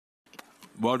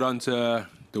well done to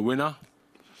the winner.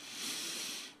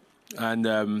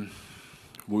 And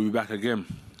we'll be back again.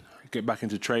 Get back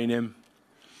into training.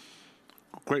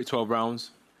 Great 12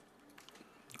 rounds.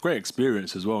 Great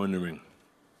experience as well in the ring.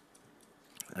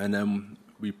 And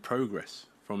we progress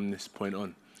from this point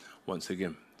on once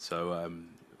again. So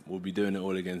we'll be doing it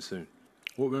all again soon.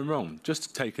 What went wrong?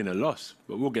 Just taking a loss,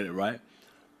 but we'll get it right.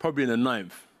 Probably in the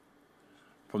 9th.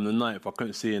 From the 9th, I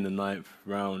couldn't see in the 9th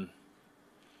round.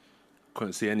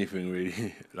 Couldn't see anything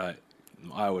really. Like,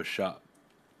 my eye was shut.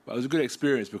 But it was a good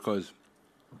experience because,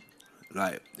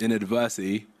 like, in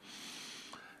adversity,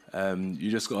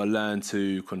 you just got to learn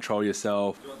to control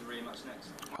yourself. Do you want the rematch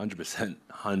next? 100%,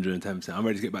 110%. I'm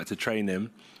ready to get back to training.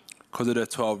 Because of the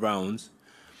 12 rounds,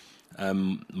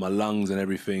 my lungs and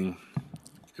everything,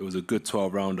 it was a good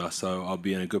 12-rounder, so I'll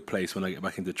be in a good place when I get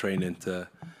back into training to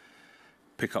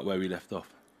pick up where we left off.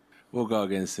 We'll go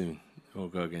again soon. We'll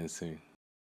go again soon.